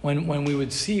when we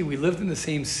would see. We lived in the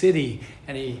same city,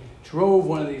 and he drove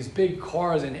one of these big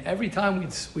cars, and every time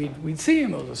we'd see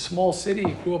him. It was a small city.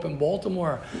 He grew up in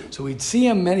Baltimore, so we'd see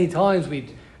him many times.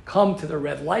 We'd come to the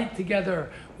red light together.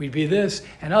 We'd be this,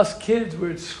 and us kids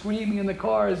were screaming in the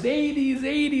cars, 80s,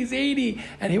 80s, 80.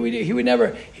 And he would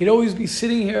never. He'd always be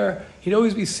sitting here. He'd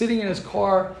always be sitting in his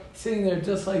car, sitting there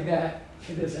just like that,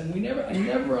 like this. And I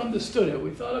never understood it.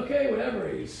 We thought, okay, whatever,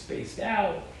 he's spaced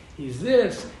out, he's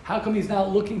this. How come he's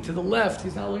not looking to the left?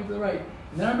 He's not looking to the right.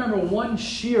 And then I remember one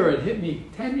shear, it hit me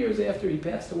 10 years after he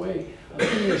passed away. I was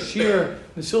doing a shear,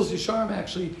 Mesilas Yesharim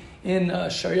actually, in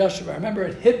Shar Yashav. I remember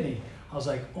it hit me. I was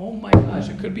like, oh my gosh,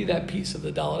 it could be that piece of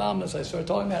the Dalet Amos. I started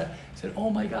talking about it. I said, oh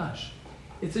my gosh,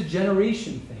 it's a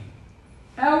generation thing.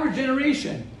 Our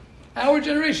generation.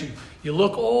 You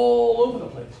look all over the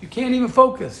place. You can't even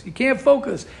focus. You can't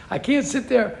focus. I can't sit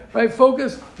there, right?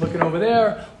 Focus, looking over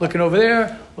there,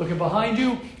 looking behind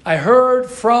you. I heard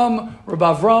from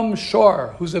Rav Avram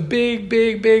Shor, who's a big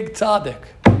tzaddik.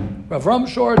 Rav Avram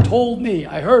Shor told me,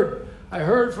 I heard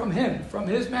from him, from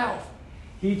his mouth.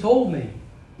 He told me,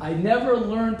 I never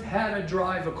learned how to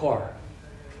drive a car.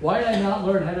 Why did I not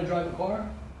learn how to drive a car?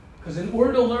 Because in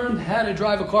order to learn how to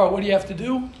drive a car, what do you have to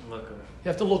do? You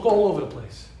have to look all over the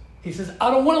place. He says, I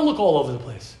don't want to look all over the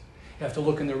place. You have to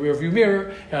look in the rearview mirror.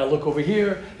 You got to look over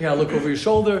here. You got to look over your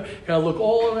shoulder. You got to look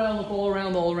all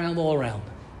around.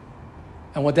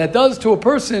 And what that does to a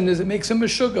person is it makes him a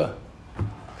sugar.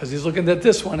 Because he's looking at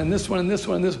this one and this one and this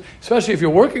one and this one. Especially if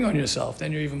you're working on yourself,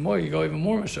 then you go even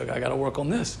more sugar. I got to work on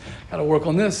this. I got to work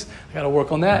on this. I got to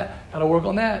work on that. I got to work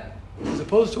on that. As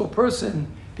opposed to a person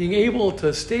being able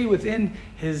to stay within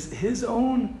his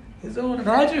own.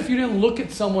 Imagine if you didn't look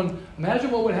at someone. Imagine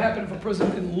what would happen if a person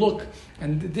didn't look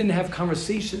and didn't have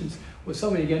conversations with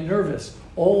somebody. You get nervous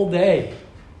all day.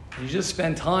 You just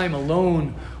spend time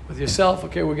alone with yourself.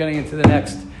 Okay, we're getting into the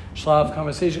next Shlav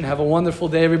conversation. Have a wonderful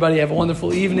day, everybody. Have a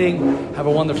wonderful evening. Have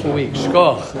a wonderful week.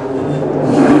 Shkoch.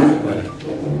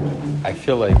 I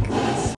feel like